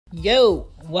Yo,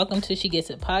 welcome to She Gets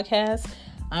It podcast.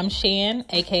 I'm Shan,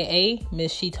 aka Miss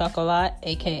She Talk a Lot,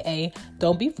 aka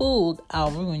Don't Be Fooled,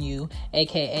 I'll Ruin You,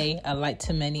 aka A Light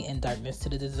to Many and Darkness to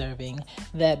the Deserving.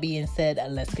 That being said,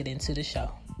 let's get into the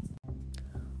show.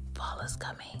 Fall is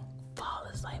coming. Fall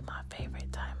is like my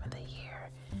favorite time of the year.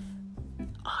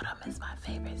 Autumn is my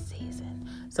favorite season.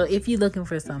 So if you're looking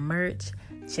for some merch,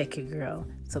 check your girl.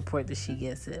 Support the She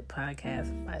Gets It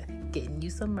podcast by getting you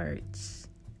some merch.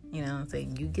 You know what I'm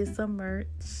saying? You get some merch,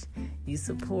 you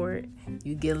support,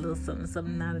 you get a little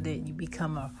something out of it. You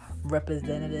become a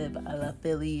representative, an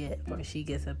affiliate for She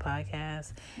Gets It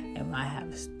podcast. And I have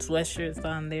sweatshirts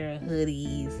on there,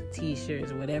 hoodies,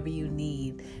 t-shirts, whatever you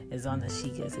need is on the She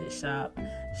Gets It shop.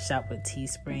 Shop with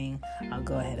Teespring. I'll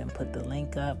go ahead and put the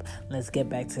link up. Let's get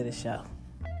back to the show.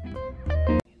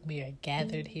 We are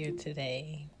gathered here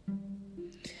today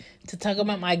to talk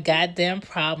about my goddamn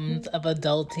problems of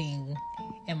adulting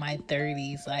in my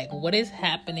 30s. Like, what is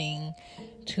happening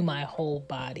to my whole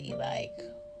body? Like,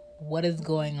 what is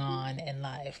going on in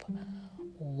life?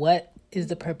 What is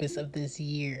the purpose of this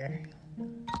year?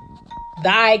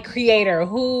 Thy creator,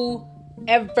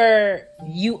 whoever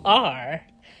you are,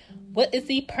 what is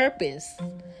the purpose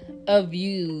of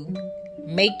you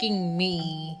making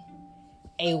me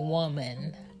a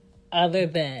woman other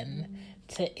than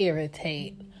to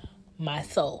irritate my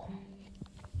soul?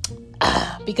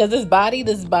 Because this body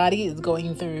is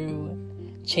going through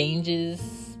changes.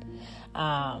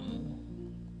 My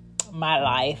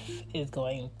life is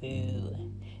going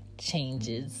through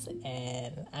changes,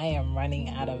 and I am running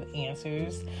out of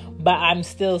answers, but I'm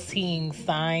still seeing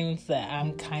signs that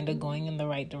I'm kind of going in the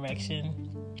right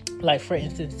direction. Like, for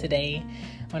instance, today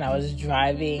when I was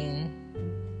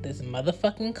driving this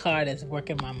motherfucking car that's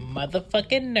working my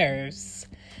motherfucking nerves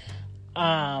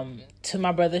to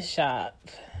my brother's shop,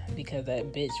 because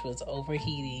that bitch was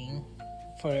overheating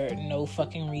for no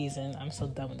fucking reason. I'm so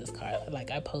done with this car.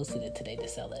 Like, I posted it today to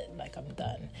sell it. Like, I'm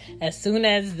done. As soon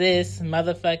as this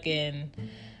motherfucking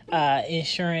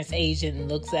insurance agent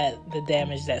looks at the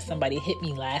damage that somebody hit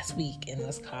me last week in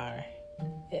this car,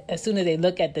 as soon as they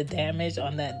look at the damage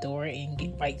on that door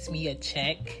and writes me a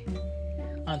check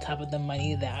on top of the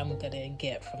money that I'm gonna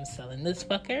get from selling this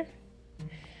fucker,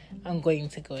 I'm going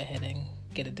to go ahead and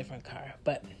get a different car.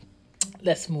 But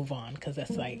let's move on, because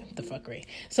that's like the fuckery.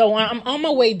 So I'm on my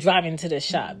way driving to the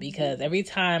shop, because every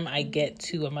time I get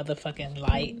to a motherfucking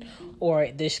light or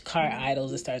this car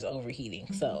idles, it starts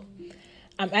overheating. So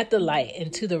I'm at the light,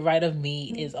 and to the right of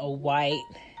me is a white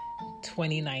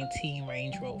 2019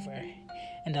 Range Rover,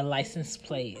 and the license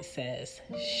plate says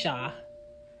Shah,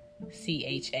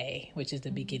 CHA, which is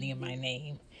the beginning of my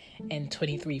name, and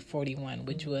 2341,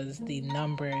 which was the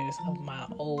numbers of my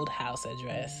old house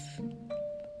address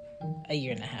a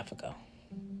year and a half ago.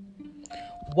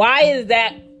 Why is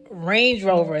that Range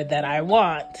Rover that I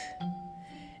want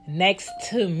next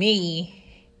to me,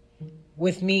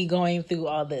 with me going through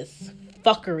all this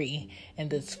fuckery in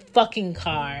this fucking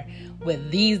car with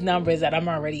these numbers that I'm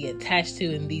already attached to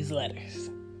in these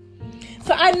letters?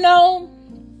 So I know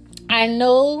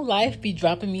life be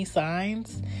dropping me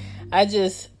signs.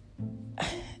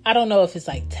 I don't know if it's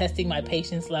like testing my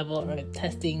patience level or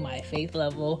testing my faith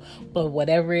level, but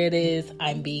whatever it is,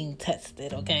 I'm being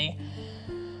tested, okay?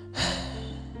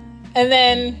 And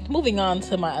then moving on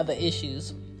to my other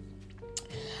issues.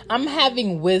 I'm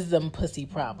having wisdom pussy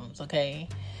problems, okay?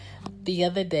 The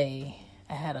other day,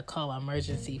 I had a call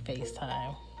emergency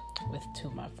FaceTime with two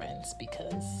of my friends,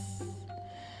 because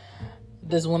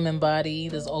this old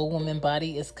woman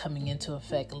body is coming into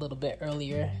effect a little bit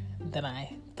earlier than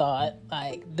I thought.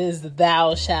 Like, this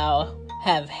thou shall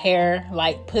have hair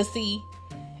like pussy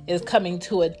is coming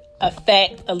to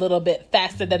effect a little bit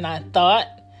faster than I thought.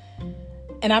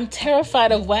 And I'm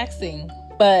terrified of waxing.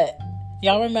 But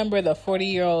y'all remember the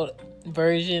 40-year-old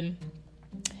version?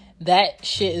 That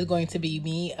shit is going to be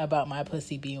me about my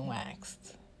pussy being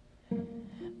waxed.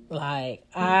 Like,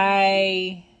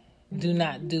 I do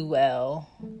not do well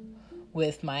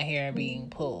with my hair being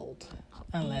pulled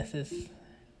unless it's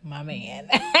my man.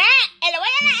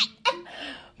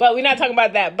 But we're not talking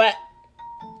about that. But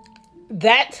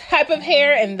that type of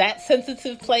hair and that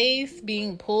sensitive place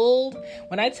being pulled,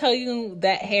 when I tell you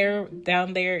that hair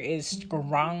down there is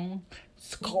strong,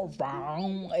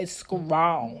 it's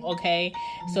strong, okay?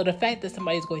 So the fact that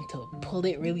somebody's going to pull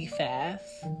it really fast,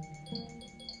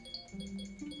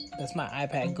 that's my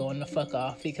iPad going the fuck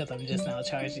off, because I'm just now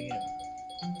charging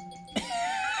it.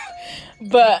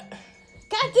 But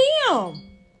goddamn.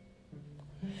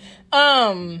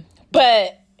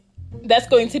 But that's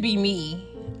going to be me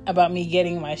about me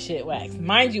getting my shit waxed.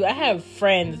 Mind you, I have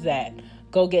friends that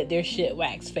go get their shit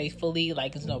waxed faithfully,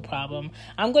 like it's no problem.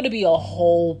 I'm going to be a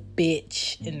whole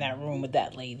bitch in that room with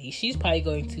that lady. She's probably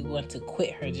going to want to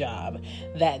quit her job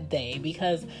that day,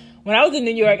 because when I was in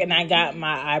New York and I got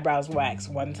my eyebrows waxed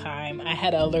one time, I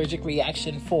had an allergic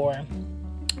reaction for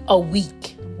a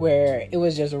week where it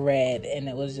was just red and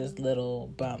it was just little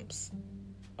bumps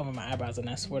over my eyebrows, and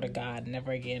I swear to God,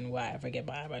 never again will I ever get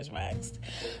my eyebrows waxed.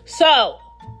 So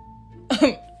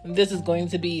this is going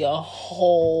to be a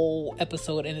whole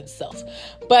episode in itself.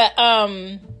 But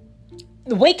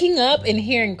waking up and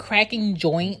hearing cracking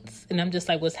joints, and I'm just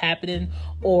like, what's happening?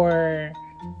 Or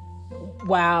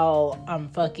while I'm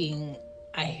fucking,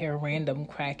 I hear random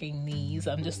cracking knees.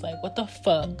 I'm just like, what the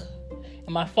fuck?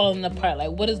 Am I falling apart?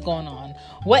 Like, what is going on?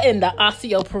 What in the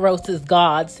osteoporosis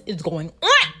gods is going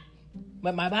on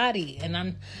with my body? And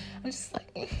I'm just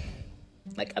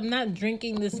like, I'm not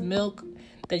drinking this milk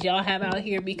that y'all have out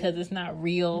here because it's not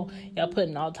real. Y'all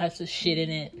putting all types of shit in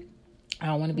it. I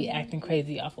don't want to be acting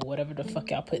crazy off of whatever the fuck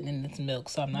y'all putting in this milk.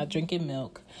 So I'm not drinking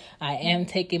milk. I am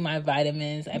taking my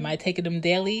vitamins. Am I taking them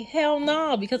daily? Hell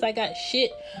no, because I got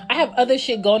shit. I have other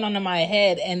shit going on in my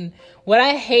head. And what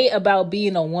I hate about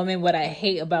being a woman, what I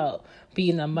hate about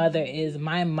being a mother is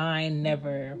my mind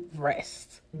never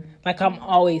rests. Like, I'm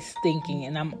always thinking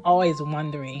and I'm always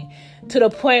wondering, to the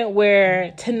point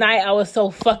where tonight I was so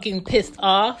fucking pissed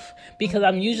off because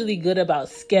I'm usually good about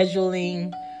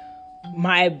scheduling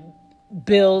my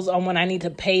bills on when I need to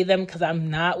pay them, because I'm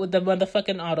not with the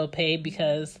motherfucking auto pay,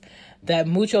 because that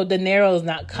mucho dinero is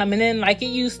not coming in like it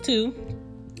used to.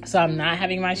 So I'm not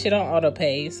having my shit on auto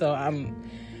pay. So I'm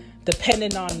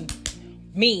dependent on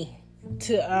me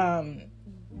to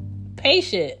pay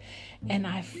shit. And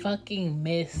I fucking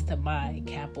missed my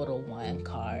Capital One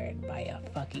card by a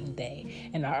fucking day.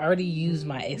 And I already used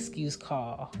my excuse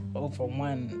call over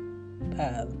one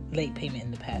late payment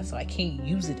in the past, so I can't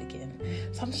use it again.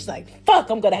 So I'm just like, fuck,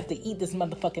 I'm gonna have to eat this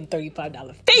motherfucking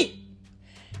 $35 fee.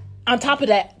 On top of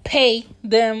that, pay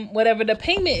them whatever the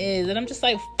payment is. And I'm just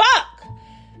like, fuck.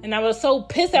 And I was so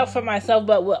pissed out for myself,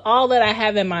 but with all that I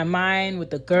have in my mind, with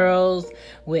the girls,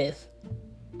 with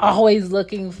always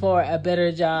looking for a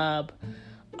better job,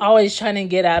 always trying to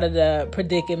get out of the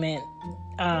predicament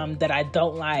that I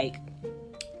don't like,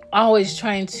 always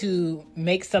trying to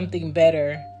make something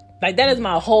better. Like, that is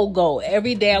my whole goal.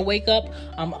 Every day I wake up,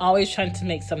 I'm always trying to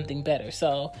make something better.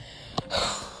 So,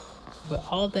 with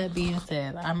all that being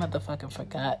said, I motherfucking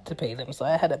forgot to pay them. So,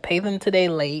 I had to pay them today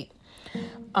late.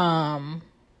 While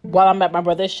I'm at my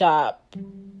brother's shop,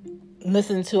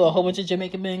 listening to a whole bunch of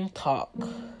Jamaican men talk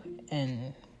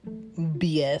and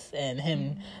BS, and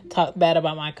him talk bad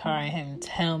about my car, and him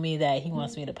tell me that he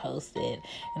wants me to post it.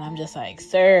 And I'm just like,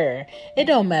 sir, it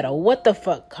don't matter what the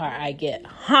fuck car I get.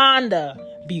 Honda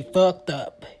be fucked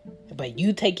up, but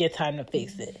you take your time to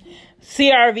fix it.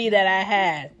 CRV that I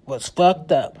had was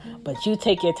fucked up, but you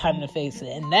take your time to fix it.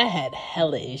 And that had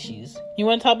hella issues. You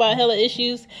want to talk about hella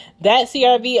issues? That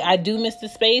CRV, I do miss the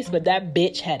space, but that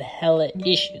bitch had hella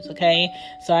issues, okay?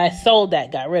 So I sold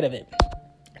that, got rid of it.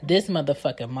 This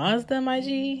motherfucking Mazda, my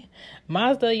G.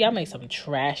 Mazda, y'all make some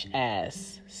trash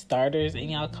ass starters in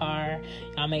y'all car.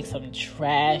 Y'all make some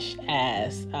trash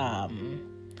ass,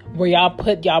 where y'all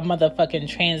put y'all motherfucking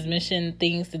transmission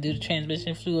things to do the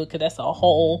transmission fluid, because that's a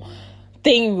whole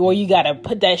thing where you gotta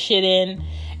put that shit in.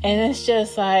 And it's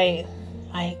just like,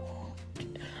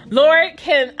 Lord,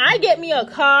 can I get me a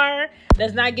car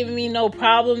that's not giving me no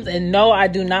problems? And no, I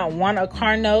do not want a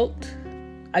car note.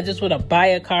 I just want to buy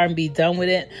a car and be done with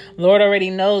it. Lord already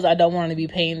knows I don't want to be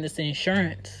paying this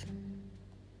insurance,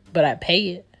 but I pay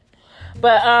it.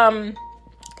 But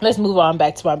let's move on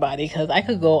back to my body, because I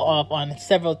could go off on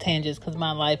several tangents, because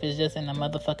my life is just in a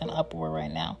motherfucking uproar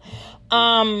right now.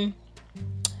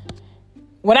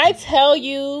 When I tell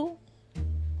you,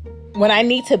 when I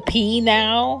need to pee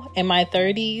now in my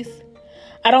 30s,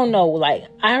 I don't know, like,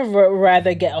 I'd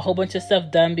rather get a whole bunch of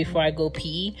stuff done before I go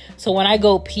pee. So when I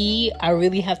go pee, I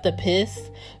really have to piss.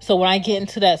 So when I get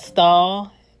into that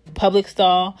stall, public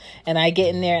stall, and I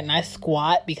get in there and I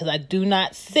squat, because I do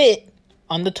not sit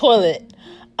on the toilet,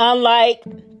 unlike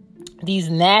these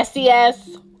nasty ass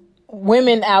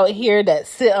women out here that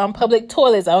sit on public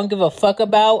toilets. I don't give a fuck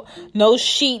about no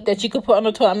sheet that you could put on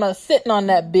the toilet. I'm not sitting on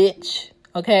that bitch,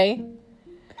 okay?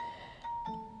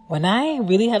 When I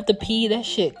really have to pee, that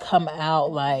shit come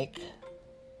out like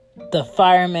the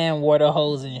fireman water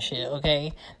hose and shit,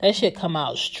 okay? That shit come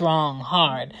out strong,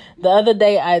 hard. The other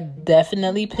day, I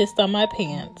definitely pissed on my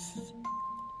pants,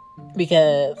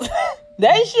 because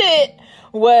that shit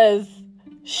was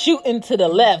shooting to the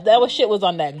left. That shit was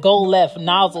on that go left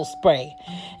nozzle spray.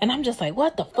 And I'm just like,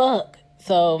 what the fuck?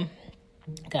 So,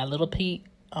 got a little pee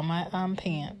on my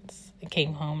pants. I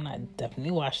came home and I definitely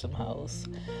washed them hoes.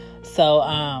 So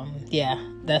yeah,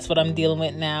 that's what I'm dealing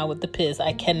with now with the piss.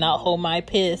 I cannot hold my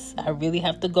piss. I really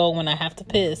have to go when I have to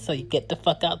piss. So you get the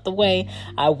fuck out the way.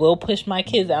 I will push my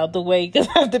kids out the way because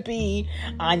I have to pee.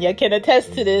 Anya can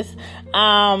attest to this.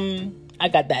 I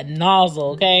got that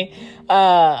nozzle, okay?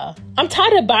 I'm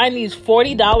tired of buying these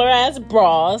 $40 ass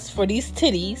bras for these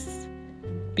titties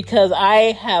because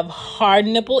I have hard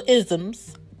nipple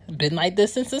isms. Been like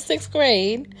this since the 6th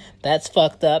grade. That's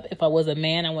fucked up. If I was a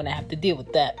man, I wouldn't have to deal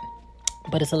with that.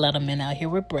 But it's a lot of men out here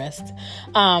with breasts.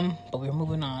 But we're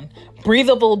moving on.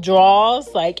 Breathable drawers.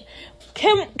 Like,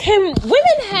 can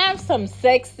women have some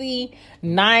sexy,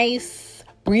 nice,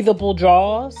 breathable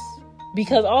drawers?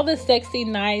 Because all the sexy,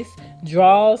 nice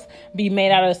drawers be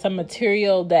made out of some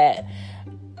material that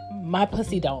my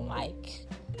pussy don't like.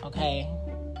 Okay?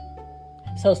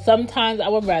 So sometimes I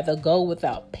would rather go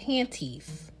without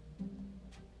panties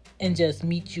and just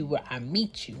meet you where I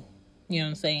meet you. You know what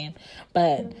I'm saying?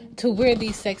 But to wear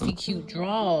these sexy, cute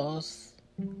drawers,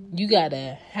 you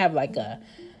gotta have like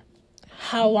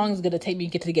how long is it gonna take me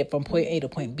to get from point A to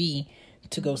point B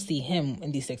to go see him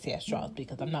in these sexy ass drawers,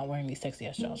 because I'm not wearing these sexy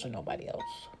ass drawers for nobody else.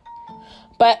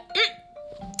 But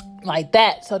like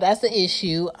that, so that's the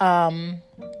issue.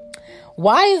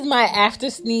 Why is my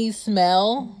after sneeze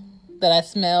smell that I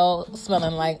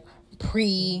smelling like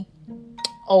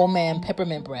old man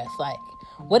peppermint breath? Like,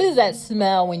 what is that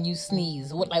smell when you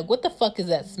sneeze? What the fuck is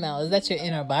that smell? Is that your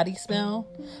inner body smell?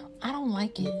 I don't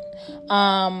like it.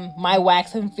 My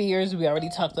waxing fears, we already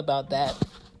talked about that.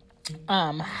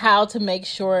 How to make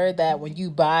sure that when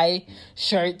you buy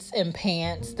shirts and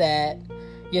pants that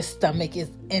your stomach is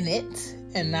in it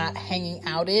and not hanging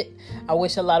out it. I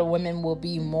wish a lot of women will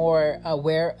be more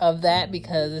aware of that,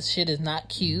 because this shit is not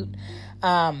cute.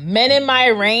 Men in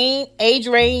my age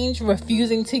range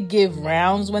refusing to give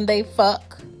rounds when they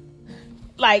fuck.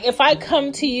 Like, if I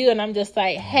come to you and I'm just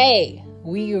like, hey,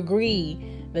 we agree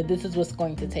that this is what's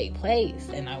going to take place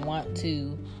and I want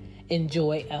to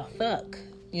enjoy a fuck.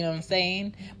 You know what I'm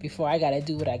saying? Before I gotta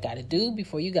do what I gotta do,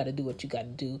 before you gotta do what you gotta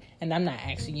do. And I'm not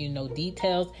asking you no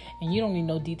details, and you don't need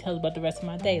no details about the rest of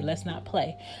my day. Let's not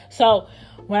play. So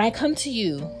when I come to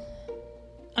you,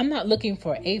 I'm not looking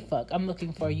for a fuck. I'm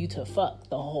looking for you to fuck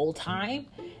the whole time.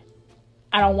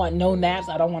 I don't want no naps.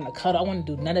 I don't want to cuddle. I want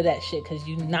to do none of that shit, because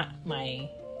you're not my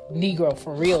Negro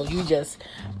for real. You just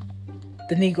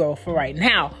the Negro for right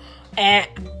now. And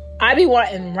I be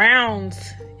wanting rounds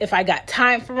if I got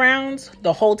time for rounds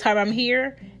the whole time I'm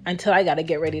here until I got to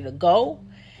get ready to go.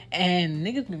 And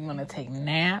niggas be want to take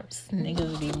naps.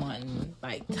 Niggas be wanting,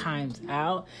 like, times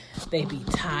out. They be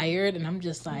tired. And I'm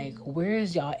just like,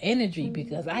 where's y'all energy?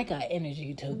 Because I got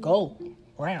energy to go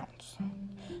rounds.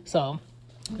 So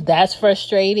that's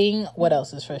frustrating. What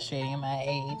else is frustrating in my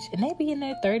age? And they be in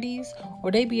their 30s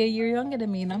or they be a year younger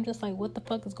than me. And I'm just like, what the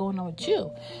fuck is going on with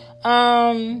you?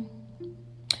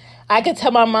 I could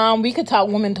tell my mom, we could talk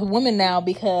woman to woman now,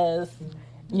 because,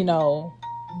 you know,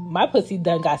 my pussy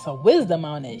done got some wisdom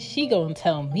on it. She gonna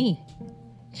tell me.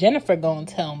 Jennifer gonna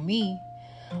tell me,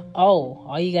 oh,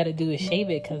 all you gotta do is shave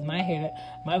it, because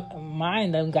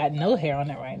mine done got no hair on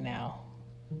it right now.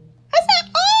 I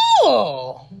said,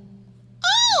 oh,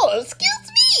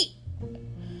 excuse me.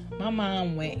 My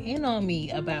mom went in on me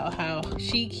about how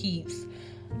she keeps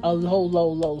a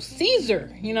low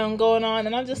Caesar, you know, going on.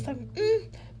 And I'm just like,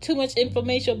 too much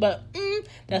information, but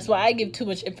that's why I give too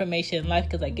much information in life,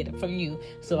 because I get it from you,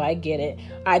 so I get it.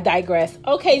 I digress.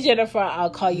 Okay, Jennifer, I'll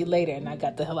call you later. And I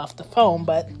got the hell off the phone,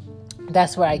 but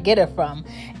that's where I get it from.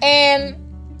 And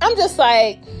I'm just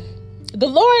like, the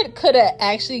Lord could have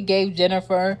actually gave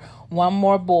Jennifer one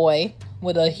more boy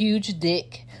with a huge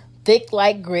dick, thick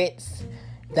like grits,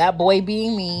 that boy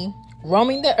being me,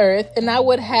 roaming the earth, and I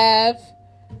would have,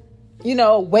 you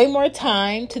know, way more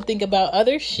time to think about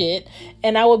other shit,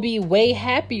 and I would be way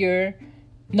happier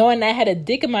knowing I had a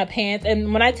dick in my pants.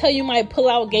 And when I tell you my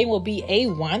pull-out game will be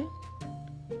A1,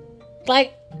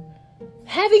 like,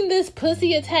 having this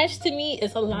pussy attached to me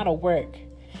is a lot of work.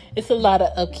 It's a lot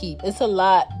of upkeep. It's a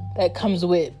lot that comes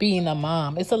with being a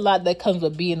mom. It's a lot that comes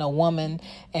with being a woman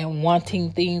and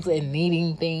wanting things and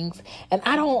needing things. And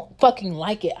I don't fucking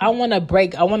like it. I want a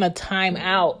break. I want a time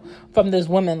out from this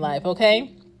woman life,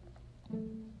 okay?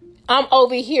 I'm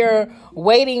over here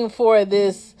waiting for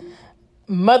this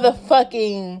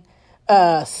motherfucking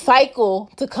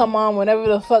cycle to come on whenever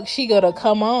the fuck she gonna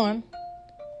come on.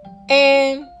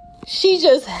 And she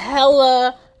just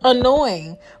hella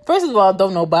annoying. First of all,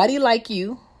 don't nobody like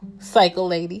you, cycle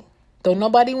lady. Don't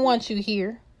nobody want you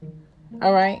here.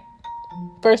 All right?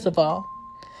 First of all.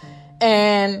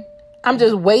 And I'm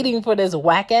just waiting for this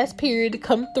whack ass period to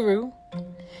come through.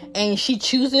 And she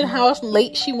choosing how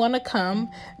late she want to come.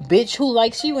 Bitch, who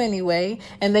likes you anyway?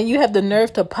 And then you have the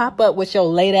nerve to pop up with your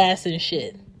late ass and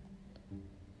shit.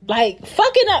 Like,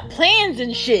 fucking up plans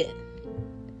and shit.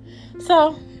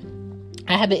 So,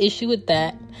 I have an issue with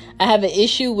that. I have an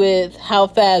issue with how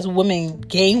fast women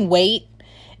gain weight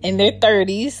in their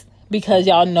 30s. Because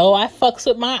y'all know I fucks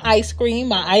with my ice cream.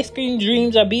 My ice cream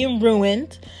dreams are being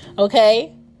ruined.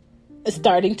 Okay? It's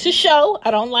starting to show.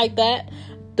 I don't like that.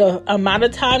 The amount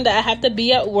of time that I have to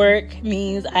be at work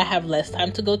means I have less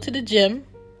time to go to the gym.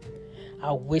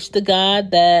 I wish to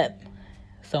God that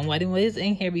somebody was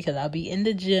in here because I'll be in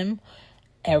the gym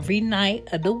every night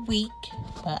of the week.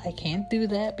 But I can't do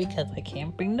that because I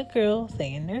can't bring the girls.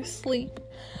 They in their sleep.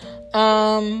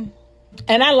 And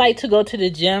I like to go to the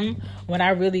gym when I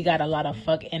really got a lot of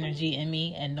fuck energy in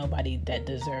me and nobody that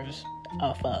deserves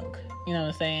a fuck. You know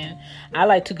what I'm saying? I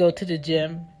like to go to the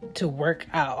gym to work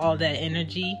out all that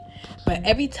energy. But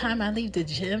every time I leave the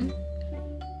gym,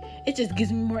 it just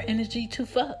gives me more energy to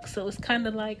fuck. So it's kind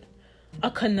of like a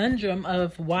conundrum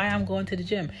of why I'm going to the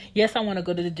gym. Yes, I want to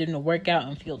go to the gym to work out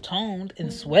and feel toned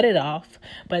and sweat it off.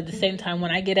 But at the same time,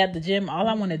 when I get at the gym, all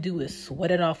I want to do is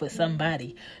sweat it off with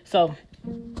somebody. So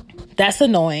that's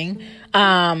annoying.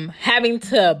 Having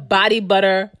to body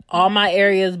butter all my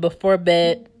areas before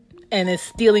bed. And it's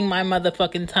stealing my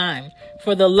motherfucking time.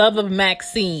 For the love of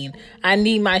Maxine, I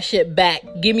need my shit back.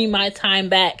 Give me my time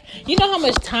back. You know how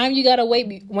much time you gotta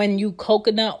wait when you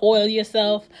coconut oil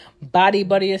yourself, body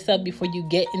butter yourself before you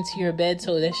get into your bed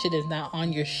so that shit is not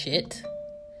on your shit?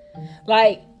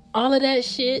 Like, all of that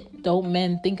shit don't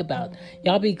men think about.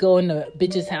 Y'all be going to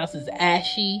bitches' houses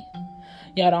ashy.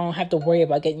 Y'all don't have to worry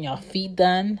about getting y'all feet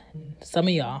done. Some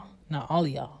of y'all, not all of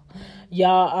y'all.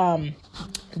 Y'all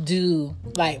do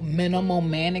like minimal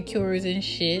manicures and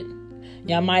shit.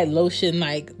 Y'all might lotion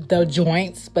like the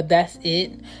joints, but that's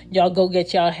it. Y'all go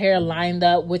get y'all hair lined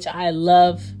up, which I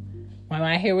love. When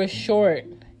my hair was short,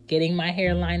 getting my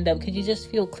hair lined up, because you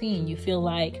just feel clean. You feel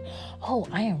like, oh,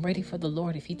 I am ready for the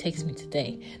Lord if he takes me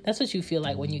today. That's what you feel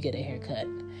like when you get a haircut.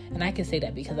 And I can say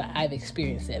that because I've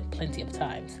experienced it plenty of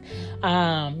times.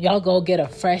 Y'all go get a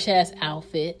fresh ass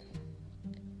outfit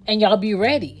and y'all be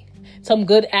ready. Some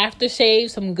good aftershave,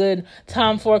 some good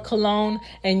Tom Ford cologne,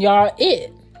 and y'all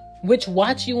it. Which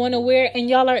watch you want to wear, and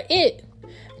y'all are it.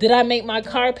 Did I make my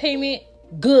car payment?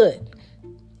 Good.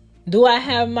 Do I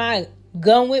have my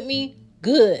gun with me?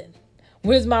 Good.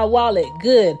 Where's my wallet?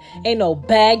 Good. Ain't no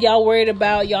bag y'all worried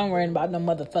about. Y'all ain't worried about no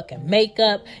motherfucking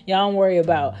makeup. Y'all don't worry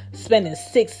about spending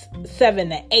 6, 7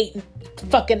 to 8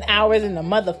 fucking hours in the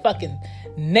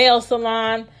motherfucking nail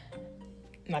salon.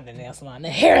 Not the nail salon, the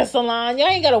hair salon. Y'all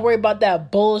ain't got to worry about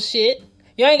that bullshit.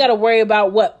 Y'all ain't got to worry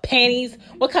about what kind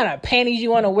of panties you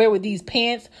want to wear with these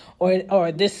pants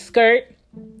or this skirt,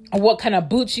 or what kind of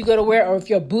boots you got to wear, or if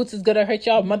your boots is going to hurt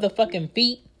y'all motherfucking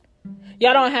feet.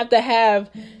 Y'all don't have to have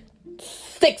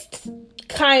 6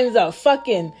 kinds of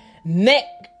fucking neck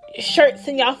shirts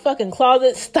in y'all fucking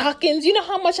closet. Stockings. You know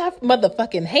how much I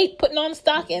motherfucking hate putting on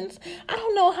stockings? I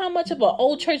don't know how much of an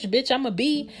old church bitch I'm going to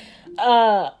be.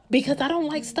 Because I don't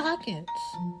like stockings.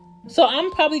 So I'm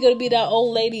probably going to be that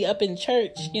old lady up in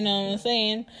church, you know what I'm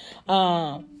saying?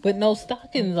 With no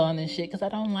stockings on and shit, because I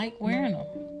don't like wearing them.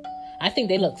 I think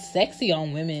they look sexy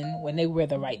on women when they wear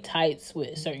the right tights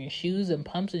with certain shoes and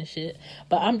pumps and shit.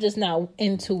 But I'm just not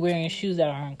into wearing shoes that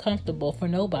are uncomfortable for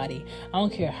nobody. I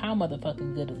don't care how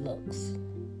motherfucking good it looks.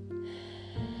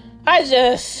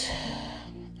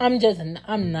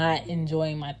 I'm not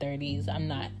enjoying my 30s.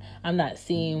 I'm not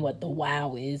seeing what the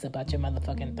wow is about your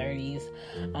motherfucking 30s.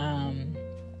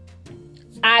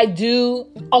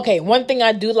 One thing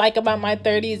I do like about my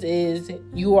 30s is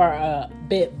you are a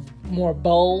bit more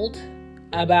bold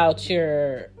about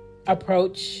your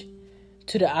approach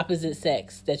to the opposite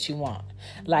sex that you want.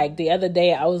 Like the other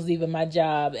day, I was leaving my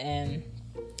job and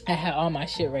I had all my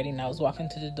shit ready and I was walking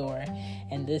to the door,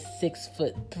 and this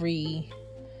 6'3",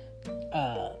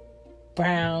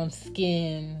 brown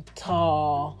skin,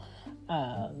 tall,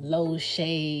 low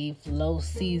shave, low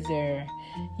Caesar,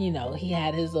 you know, he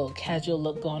had his little casual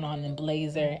look going on in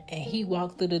blazer, and he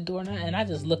walked through the door and I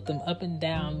just looked him up and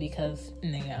down because,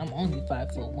 nigga, I'm only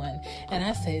 5'1", and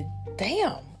I said,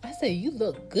 damn, I said, you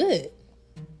look good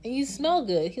and you smell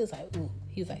good. He was like, ooh,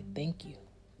 he was like, thank you.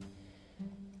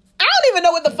 I don't even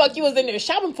know what the fuck you was in there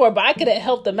shopping for, but I could have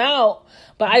helped him out,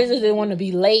 but I just didn't want to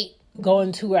be late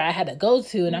going to where I had to go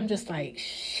to. And I'm just like,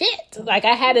 shit. Like,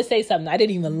 I had to say something. I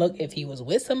didn't even look if he was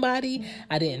with somebody.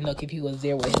 I didn't look if he was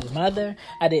there with his mother.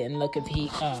 I didn't look if he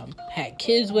had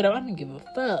kids with him. I didn't give a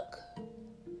fuck.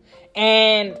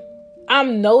 And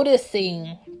I'm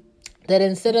noticing that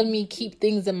instead of me keep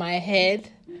things in my head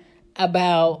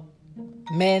about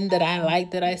men that I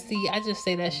like that I see, I just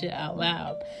say that shit out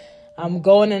loud. I'm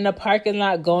going in the parking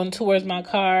lot, going towards my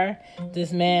car.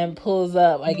 This man pulls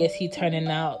up. I guess he turning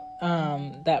out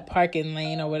that parking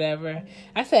lane or whatever.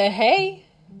 I said, hey,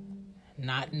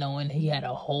 not knowing he had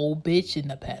a whole bitch in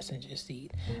the passenger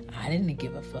seat. I didn't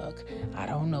give a fuck. I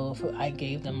don't know if I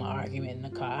gave them an argument in the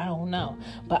car. I don't know.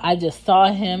 But I just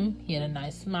saw him. He had a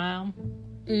nice smile.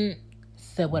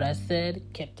 Said what I said.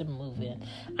 Kept it moving.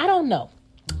 I don't know.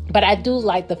 But I do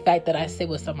like the fact that I say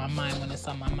what's on my mind when it's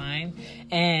on my mind.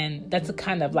 And that's a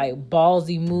kind of like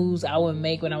ballsy moves I would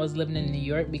make when I was living in New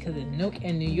York. Because in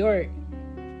New York,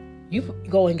 you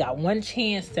go and got one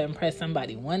chance to impress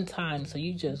somebody one time, so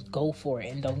you just go for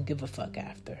it and don't give a fuck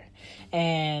after.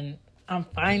 And I'm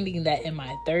finding that in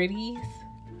my 30s,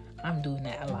 I'm doing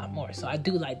that a lot more. So I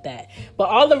do like that. But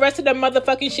all the rest of the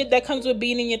motherfucking shit that comes with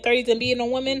being in your 30s and being a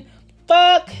woman,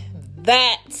 fuck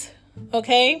that.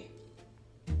 Okay?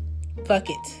 Fuck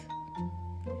it.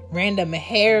 Random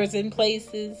hairs in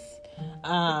places.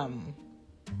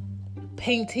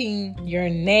 Painting your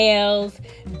nails,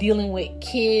 dealing with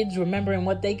kids, remembering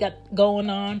what they got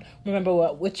going on, remember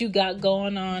what you got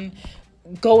going on,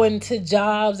 going to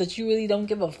jobs that you really don't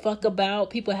give a fuck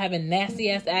about, people having nasty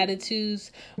ass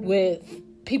attitudes with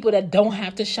people that don't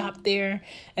have to shop there,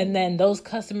 and then those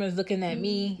customers looking at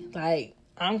me like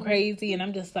I'm crazy, and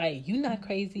I'm just like, you not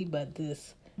crazy, but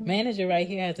this manager right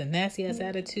here has a nasty ass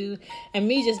attitude, and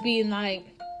me just being like,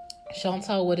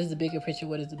 Chantal, what is the bigger picture?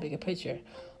 What is the bigger picture?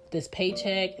 This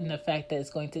paycheck and the fact that it's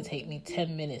going to take me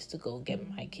 10 minutes to go get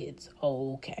my kids.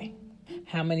 Okay.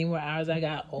 How many more hours I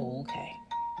got? Okay.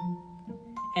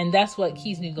 And that's what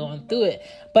keeps me going through it.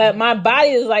 But my body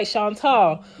is like,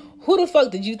 Chantal, who the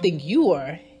fuck did you think you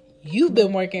are? You've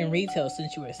been working in retail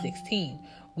since you were 16.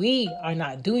 We are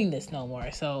not doing this no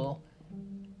more. So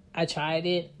I tried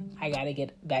it. I got to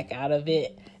get back out of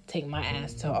it. Take my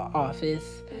ass to an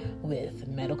office with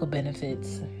medical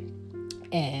benefits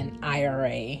and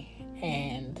IRA,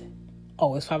 and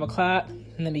it's 5 o'clock.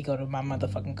 Let me go to my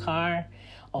motherfucking car.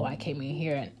 I came in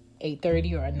here at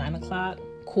 8:30 or at 9 o'clock.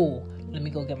 Cool. Let me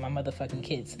go get my motherfucking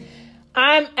kids.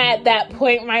 I'm at that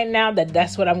point right now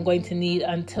that's what I'm going to need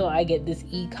until I get this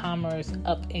e-commerce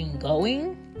up and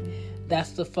going.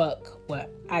 That's the fuck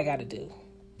what I gotta do,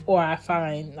 or I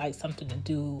find like something to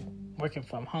do working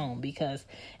from home, because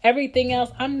everything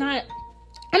else I'm not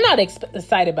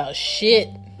excited about shit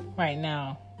right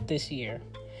now this year.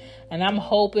 And I'm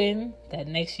hoping that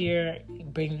next year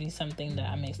brings me something that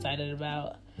I'm excited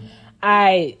about.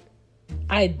 I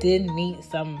did meet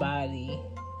somebody,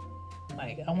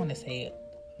 like I want to say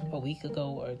a week ago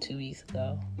or 2 weeks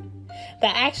ago,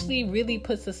 that actually really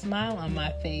puts a smile on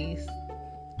my face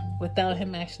without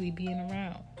him actually being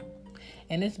around.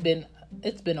 And it's been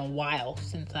a while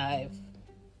since I've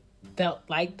felt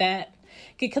like that,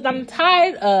 because I'm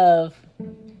tired of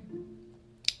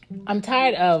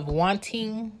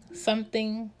wanting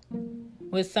something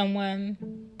with someone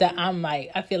that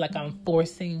I feel like I'm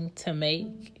forcing to make.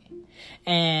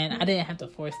 And I didn't have to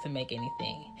force to make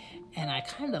anything. And I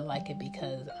kind of like it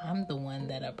because I'm the one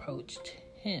that approached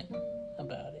him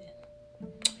about it.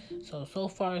 So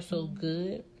far, so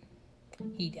good.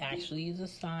 He actually is a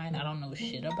sign I don't know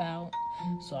shit about.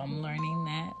 So I'm learning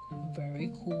that.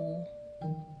 Very cool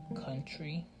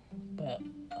country. But,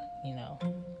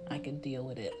 I can deal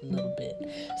with it a little bit.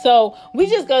 So we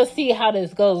just gonna see how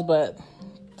this goes. But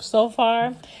so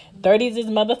far, 30s is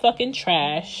motherfucking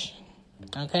trash.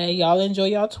 Okay, y'all enjoy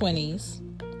y'all 20s.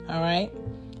 All right,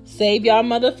 save y'all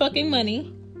motherfucking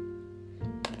money.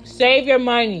 Save your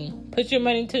money. Put your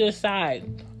money to the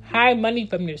side. Hide money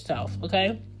from yourself.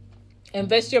 Okay,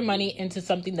 invest your money into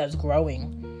something that's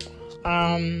growing.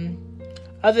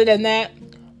 Other than that,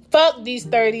 fuck these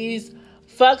 30s.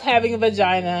 Fuck having a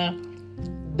vagina.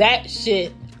 That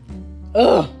shit.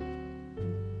 Ugh.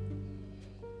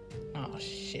 Oh,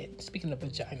 shit. Speaking of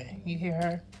vagina, you hear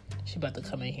her? She about to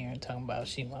come in here and talk about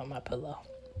she want my pillow.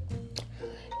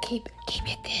 Keep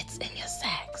your tits in your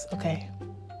sacks, okay?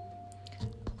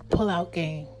 Pull out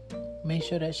game. Make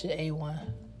sure that shit A1.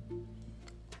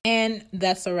 And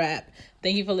that's a wrap.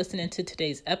 Thank you for listening to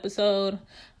today's episode.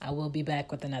 I will be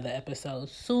back with another episode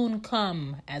soon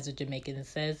come, as a Jamaican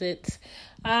says it.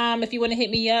 If you want to hit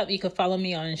me up, you can follow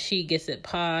me on She Gets It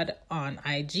Pod on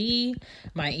IG.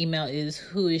 My email is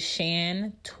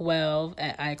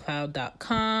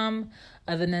whoisshan12@icloud.com.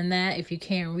 Other than that, if you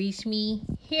can't reach me,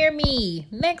 hear me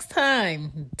next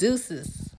time. Deuces.